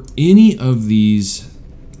 For any of these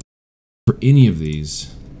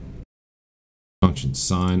functions,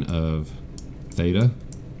 sine of theta,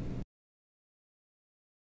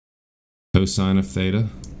 cosine of theta,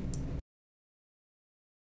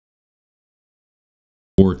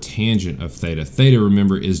 or tangent of theta. Theta,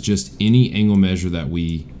 remember, is just any angle measure that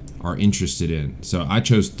we are interested in. So I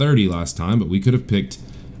chose 30 last time, but we could have picked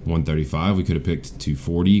 135, we could have picked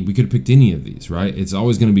 240, we could have picked any of these, right? It's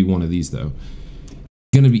always going to be one of these, though.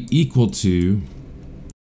 It's going to be equal to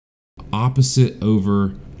opposite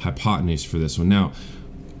over hypotenuse for this one. Now,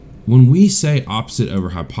 when we say opposite over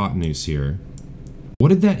hypotenuse here, what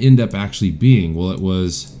did that end up actually being? Well, it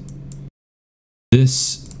was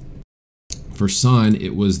this. For sine,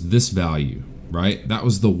 it was this value, right? That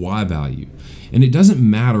was the y value. And it doesn't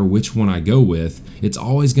matter which one I go with, it's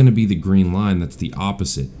always going to be the green line that's the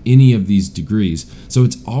opposite, any of these degrees. So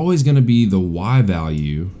it's always going to be the y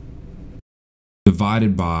value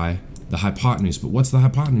divided by the hypotenuse. But what's the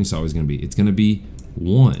hypotenuse always going to be? It's going to be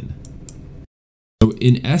 1. So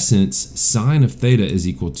in essence, sine of theta is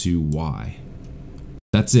equal to y.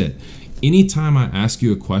 That's it. Anytime I ask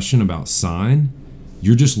you a question about sine,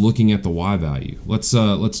 you're just looking at the y value. Let's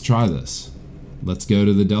try this. Let's go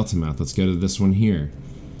to the delta math. Let's go to this one here.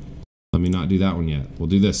 Let me not do that one yet. We'll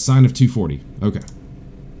do this, sine of 240. Okay.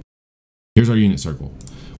 Here's our unit circle.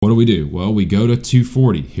 What do we do? Well, we go to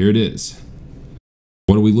 240. Here it is.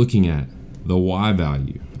 What are we looking at? The y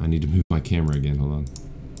value. I need to move my camera again. Hold on.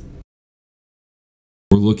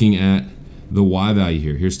 We're looking at the y value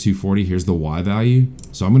here. Here's 240. Here's the y value.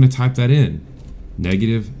 So I'm going to type that in.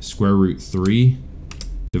 Negative square root 3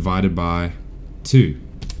 divided by 2.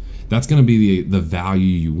 That's going to be the value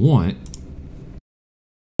you want,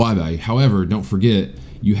 y value. However, don't forget,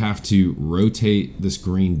 you have to rotate this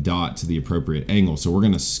green dot to the appropriate angle. So we're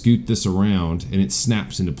going to scoot this around, and it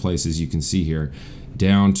snaps into place, as you can see here,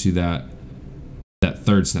 down to that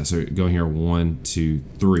third snap. So going here, 1, 2,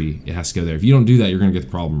 3. It has to go there. If you don't do that, you're going to get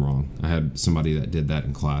the problem wrong. I had somebody that did that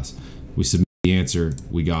in class. We submit the answer,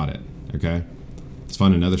 we got it. Okay, let's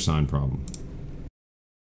find another sine problem.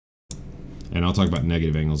 And I'll talk about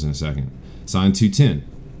negative angles in a second. Sine 210.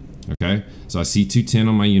 Okay, so I see 210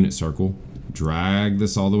 on my unit circle. Drag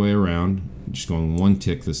this all the way around. Just going one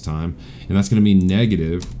tick this time. And that's going to be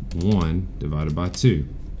negative 1 divided by 2.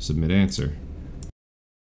 Submit answer.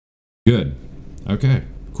 Good. Okay,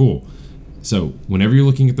 cool. So whenever you're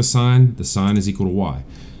looking at the sine is equal to y.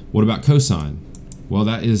 What about cosine? Well,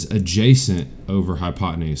 that is adjacent over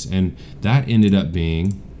hypotenuse. And that ended up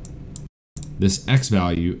being this x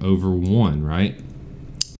value over 1, right?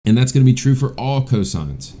 And that's going to be true for all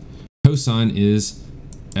cosines. Cosine is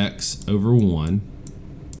x over 1.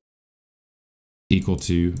 equal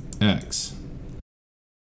to x.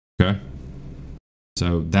 Okay?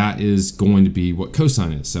 So that is going to be what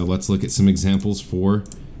cosine is. So let's look at some examples for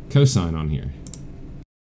cosine on here.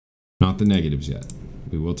 Not the negatives yet.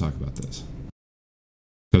 We will talk about this.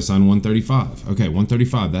 Cosine 135. Okay,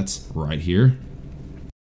 135, that's right here.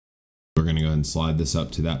 We're going to go ahead and slide this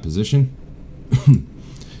up to that position.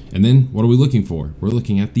 And then what are we looking for? We're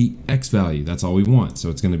looking at the x value. That's all we want. So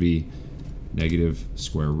it's going to be negative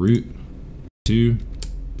square root 2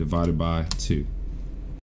 divided by 2.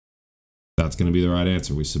 That's going to be the right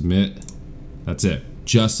answer. We submit. That's it.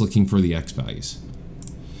 Just looking for the x values.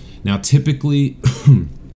 Now, typically,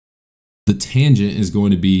 the tangent is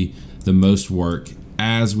going to be the most work,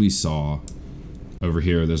 as we saw over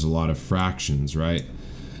here. There's a lot of fractions, right?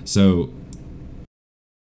 So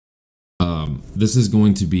this is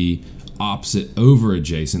going to be opposite over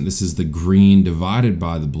adjacent. This is the green divided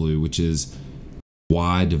by the blue, which is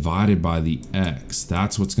y divided by the x.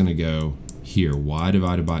 That's what's going to go here. Y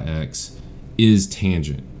divided by x is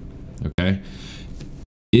tangent. Okay?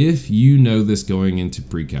 If you know this going into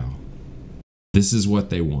pre-cal, this is what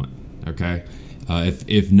they want. Okay?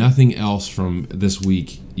 If nothing else from this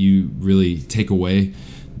week you really take away,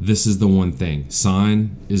 this is the one thing.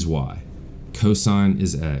 Sine is y, cosine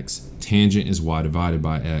is x, tangent is y divided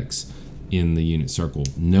by x in the unit circle.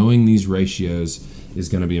 Knowing these ratios is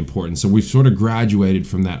going to be important. So we've sort of graduated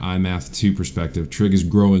from that iMath 2 perspective. Trig is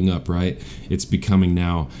growing up, right? It's becoming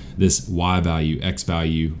now this y value, x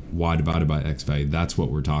value, y divided by x value. That's what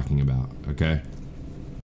we're talking about, okay?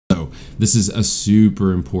 So this is a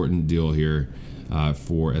super important deal here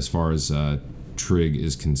for as far as trig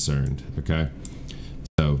is concerned, okay?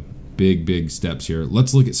 So big steps here.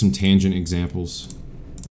 Let's look at some tangent examples.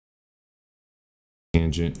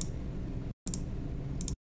 Tangent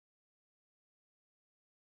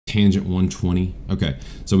 120. Okay,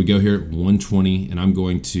 so we go here at 120, and I'm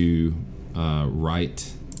going to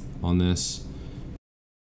write on this.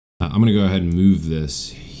 I'm going to go ahead and move this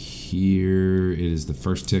here. It is the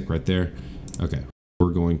first tick right there. Okay,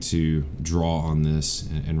 we're going to draw on this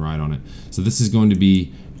and write on it. So this is going to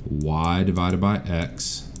be y divided by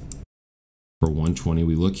x for 120.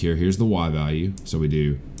 We look here. Here's the y value. So we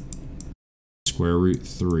do square root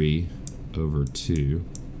 3 over 2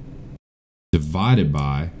 divided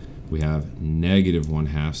by, we have negative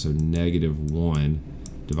 1/2, so negative 1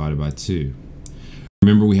 divided by 2.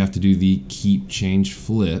 Remember, we have to do the keep, change,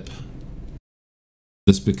 flip.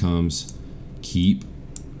 This becomes keep,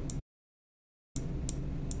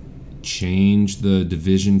 change the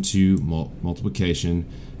division to multiplication,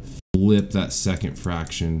 flip that second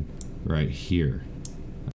fraction right here.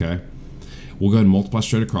 Okay, we'll go ahead and multiply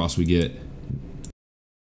straight across. We get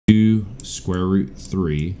 2 square root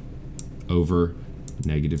 3 over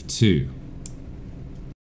negative 2.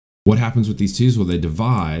 What happens with these twos? Well, they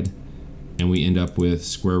divide, and we end up with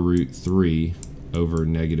square root 3 over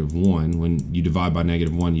negative 1. When you divide by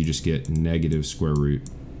negative 1, you just get negative square root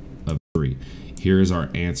of 3. Here is our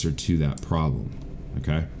answer to that problem,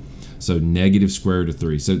 okay? So negative square root of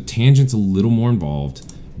 3. So tangent's a little more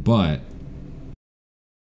involved, but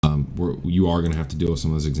you are going to have to deal with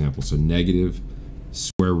some of those examples. So negative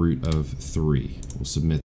square root of 3. We'll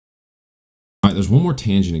submit. All right, there's one more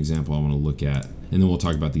tangent example I want to look at, and then we'll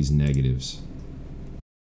talk about these negatives.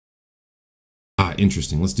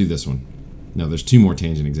 Interesting. Let's do this one. No, there's 2 more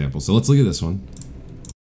tangent examples. So let's look at this one.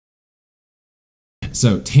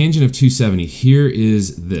 So tangent of 270, here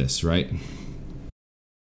is this, right?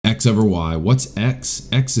 X over y. What's x?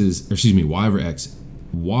 X is, or excuse me, y over x.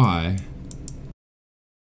 Y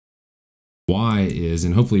is,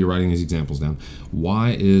 and hopefully you're writing these examples down,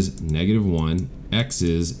 y is negative 1, x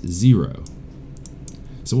is 0.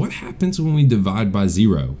 So what happens when we divide by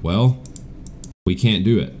 0? Well, we can't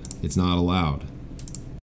do it. It's not allowed.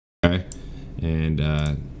 Okay? And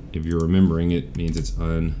if you're remembering, it means it's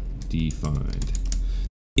undefined.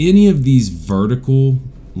 Any of these vertical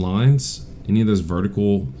lines, any of those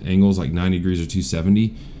vertical angles like 90 degrees or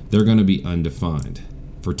 270, they're going to be undefined.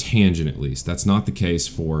 For tangent, at least. That's not the case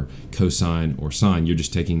for cosine or sine. You're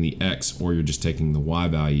just taking the x, or you're just taking the y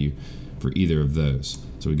value for either of those.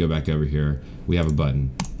 So we go back over here. We have a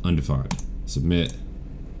button, undefined. Submit.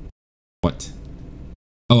 What?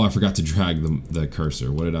 Oh, I forgot to drag the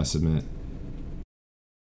cursor. What did I submit?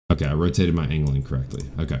 Okay, I rotated my angle incorrectly.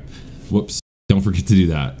 Okay, whoops. Don't forget to do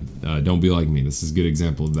that. Don't be like me. This is a good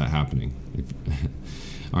example of that happening.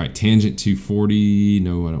 All right, tangent 240.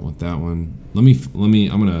 No, I don't want that one. Let me.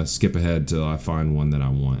 I'm gonna skip ahead till I find one that I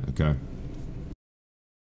want. Okay.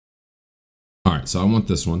 All right, so I want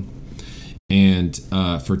this one, and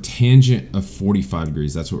for tangent of 45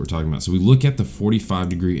 degrees, that's what we're talking about. So we look at the 45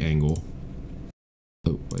 degree angle.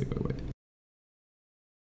 Oh, wait.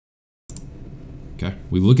 Okay,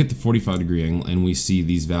 we look at the 45 degree angle and we see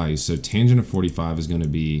these values. So tangent of 45 is going to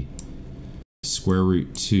be square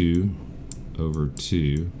root 2 over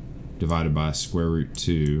 2 divided by square root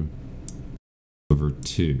 2 over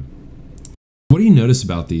 2. What do you notice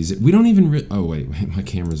about these? We don't even oh wait, my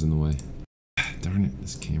camera's in the way. Darn it,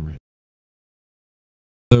 this camera.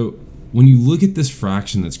 So when you look at this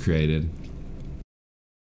fraction that's created,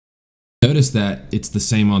 notice that it's the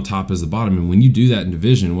same on top as the bottom. And when you do that in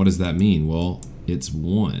division, what does that mean? Well, it's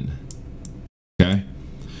 1. Okay?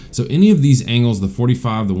 So any of these angles, the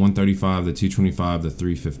 45, the 135, the 225, the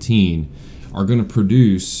 315, are going to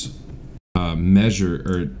produce measure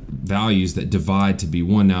or values that divide to be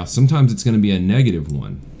 1. Now, sometimes it's going to be a negative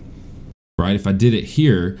 1, right? If I did it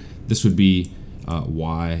here, this would be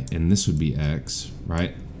y and this would be x,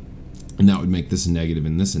 right? And that would make this a negative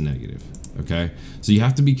and this a negative. Okay, so you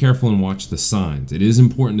have to be careful and watch the signs. It is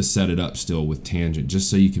important to set it up still with tangent just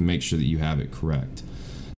so you can make sure that you have it correct.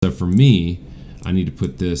 So for me, I need to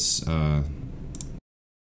put this to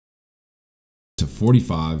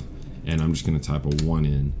 45, and I'm just going to type a 1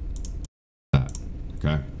 in that.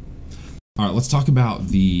 Okay. All right, let's talk about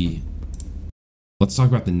the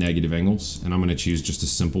negative angles, and I'm going to choose just a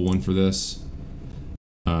simple one for this.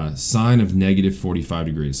 Sine of negative 45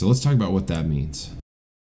 degrees. So let's talk about what that means.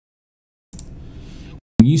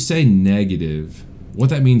 When you say negative, what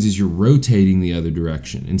that means is you're rotating the other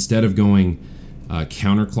direction. Instead of going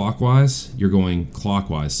counterclockwise, you're going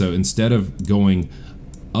clockwise. So instead of going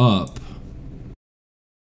up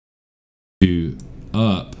to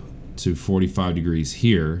 45 degrees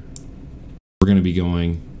here, we're going to be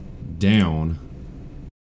going down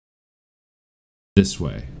this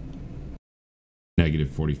way,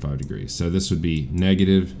 negative 45 degrees. So this would be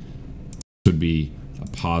negative, this would be a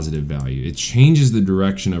positive value. It changes the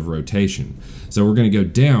direction of rotation. So we're going to go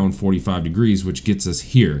down 45 degrees, which gets us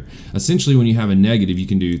here. Essentially, when you have a negative, you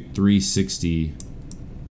can do 360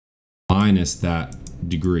 minus that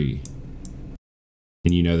degree,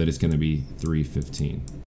 and you know that it's going to be 315.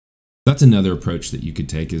 That's another approach that you could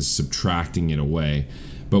take, is subtracting it away.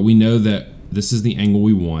 But we know that this is the angle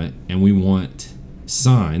we want, and we want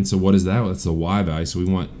sine. So what is that? Well, that's the y value. So we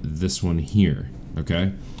want this one here.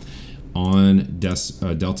 Okay. On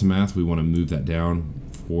delta math, we want to move that down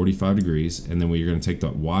 45 degrees, and then we're going to take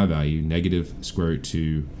that y value, negative square root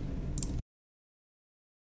 2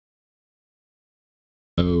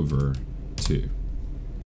 over 2.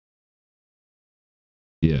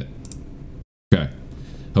 Yeah. Okay.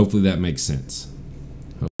 Hopefully that makes sense.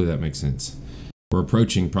 We're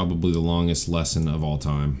approaching probably the longest lesson of all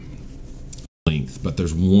time, length, but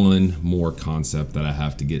there's one more concept that I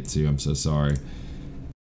have to get to. I'm so sorry.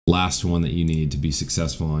 Last one that you need to be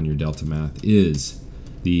successful on your delta math is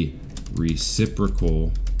the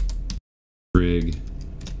reciprocal trig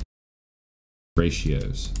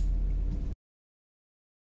ratios.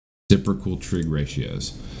 Reciprocal trig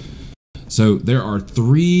ratios. So there are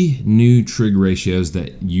 3 new trig ratios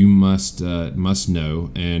that you must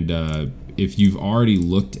know, and if you've already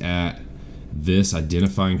looked at this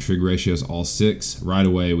identifying trig ratios, all 6, right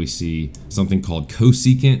away we see something called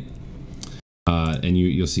cosecant. And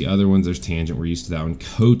you'll see other ones. There's tangent, we're used to that one.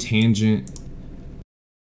 Cotangent,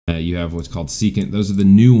 you have what's called secant. Those are the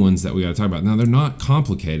new ones that we got to talk about. Now, they're not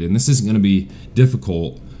complicated, and this isn't going to be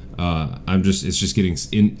difficult. It's just getting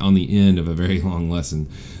on the end of a very long lesson.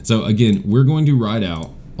 So again, we're going to write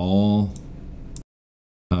out all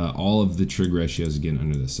of the trig ratios again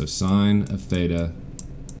under this. So sine of theta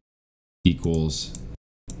equals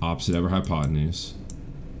opposite over hypotenuse.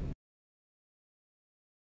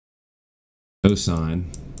 Cosine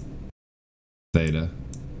theta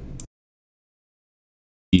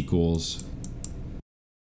equals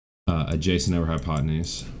adjacent over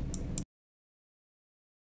hypotenuse,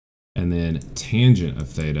 and then tangent of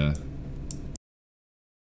theta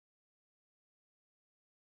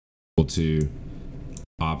equal to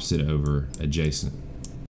opposite over adjacent.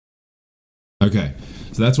 Okay,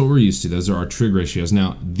 so that's what we're used to. Those are our trig ratios.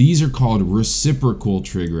 Now, these are called reciprocal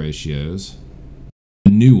trig ratios,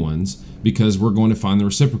 new ones, because we're going to find the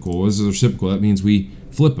reciprocal. What is the reciprocal? That means we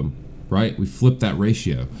flip them, right? We flip that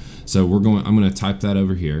ratio. So I'm going to type that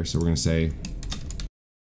over here. So we're going to say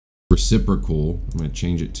reciprocal. I'm going to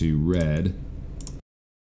change it to red.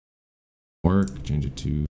 Change it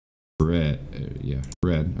to red. Yeah,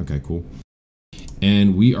 red. Okay, cool.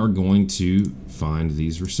 And we are going to find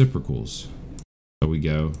these reciprocals. So we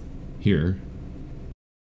go here.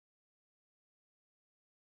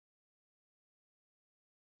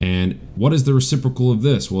 And what is the reciprocal of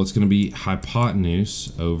this? Well, it's going to be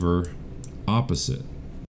hypotenuse over opposite.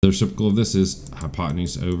 The reciprocal of this is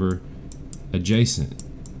hypotenuse over adjacent.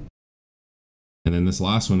 And then this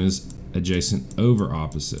last one is adjacent over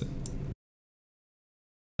opposite.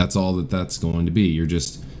 That's all that's going to be. You're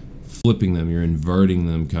just flipping them, you're inverting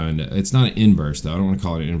them kind of. It's not an inverse though. I don't want to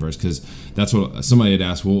call it an inverse because that's what somebody had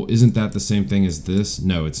asked. Well, isn't that the same thing as this?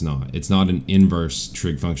 No, it's not. It's not an inverse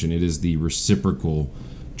trig function. It is the reciprocal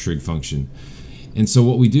trig function. And so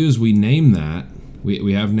what we do is we name that.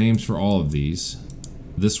 We have names for all of these.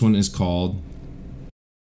 This one is called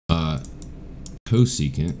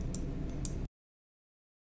cosecant.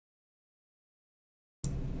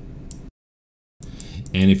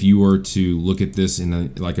 And if you were to look at this in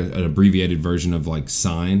an abbreviated version of like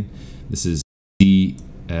sine, this is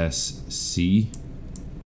CSC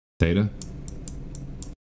theta.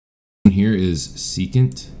 And here is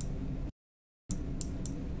secant,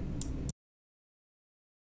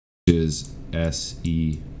 which is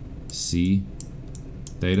SEC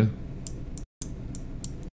theta.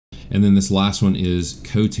 And then this last one is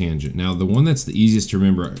cotangent. Now the one that's the easiest to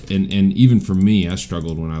remember, and even for me, I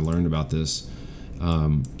struggled when I learned about this,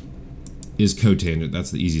 is cotangent.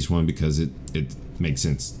 That's the easiest one because it makes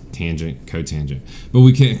sense. Tangent, cotangent. But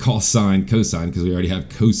we can't call sine cosine because we already have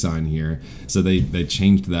cosine here. So they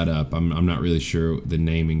changed that up. I'm not really sure the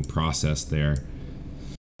naming process there.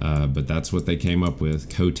 But that's what they came up with,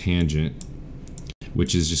 cotangent,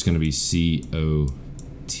 which is just going to be COT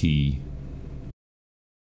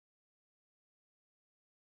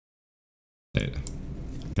theta.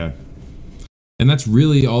 Okay. And that's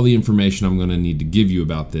really all the information I'm going to need to give you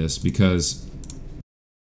about this, because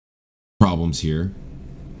problems here.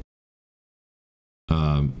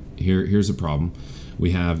 Here's a problem.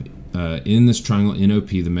 We have in this triangle NOP,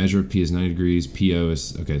 the measure of P is 90 degrees, PO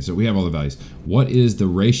is, okay, so we have all the values. What is the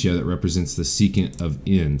ratio that represents the secant of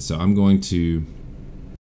N? So I'm going to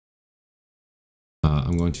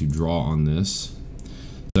draw on this.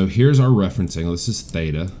 So here's our reference angle. This is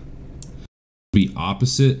theta. Be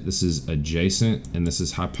opposite, this is adjacent, and this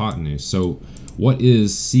is hypotenuse. So what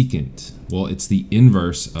is secant? Well, it's the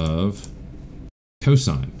inverse of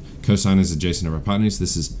cosine. Cosine is adjacent over hypotenuse.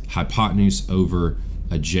 This is hypotenuse over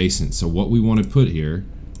adjacent. So what we want to put here,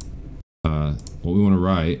 what we want to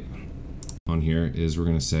write on here is we're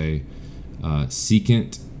going to say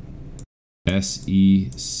secant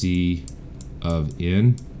SEC of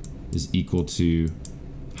N is equal to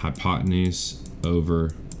hypotenuse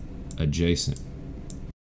over adjacent,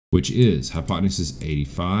 which is hypotenuse is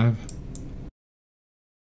 85,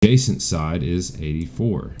 adjacent side is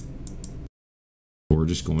 84. So we're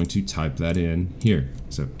just going to type that in here.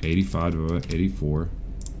 So 85 divided by 84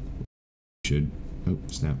 should, oh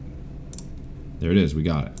snap, there it is, we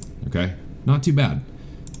got it. Okay, not too bad.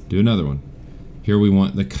 Do another one. Here we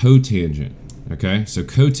want the cotangent. Okay, so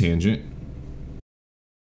cotangent,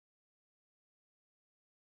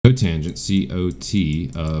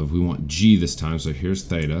 COT of, we want G this time, so here's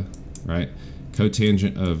theta, right?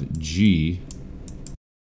 Cotangent of G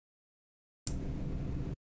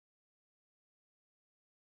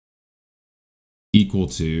equal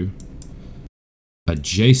to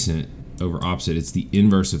adjacent over opposite. It's the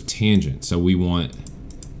inverse of tangent. So we want,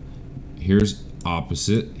 here's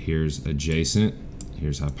opposite, here's adjacent,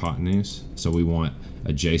 here's hypotenuse. So we want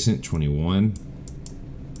adjacent 21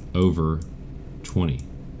 over 20.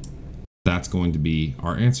 That's going to be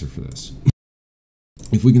our answer for this.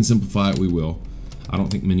 If we can simplify it, we will. I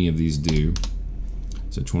don't think many of these do.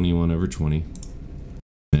 So 21 over 20.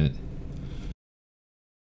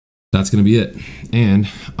 That's going to be it. And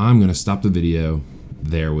I'm going to stop the video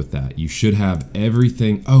there with that. You should have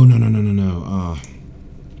everything. Oh, no.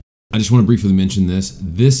 I just want to briefly mention this.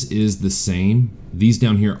 This is the same. These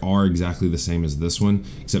down here are exactly the same as this one,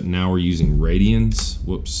 except now we're using radians.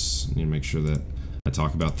 Whoops. I need to make sure that I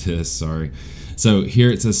talk about this, sorry. So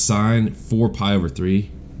here it says sine 4 pi over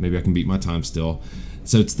 3. Maybe I can beat my time still.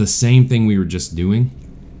 So it's the same thing we were just doing.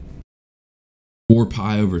 4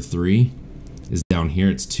 pi over 3 is down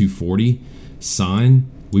here, it's 240. Sine,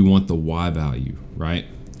 we want the y value, right?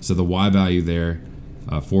 So the y value there,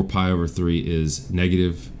 4 pi over 3 is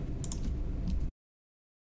negative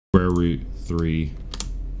square root 3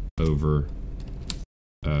 over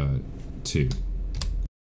 2.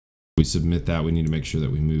 We submit that, we need to make sure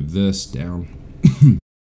that we move this down.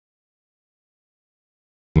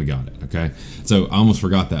 We got it, okay? So I almost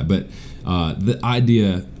forgot that, but the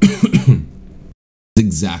idea is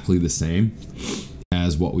exactly the same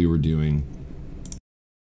as what we were doing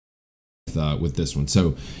with this one.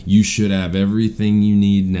 So you should have everything you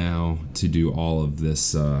need now to do all of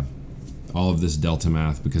this delta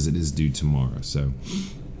math, because it is due tomorrow. So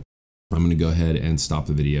I'm going to go ahead and stop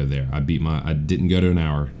the video there. I didn't go to an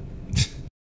hour.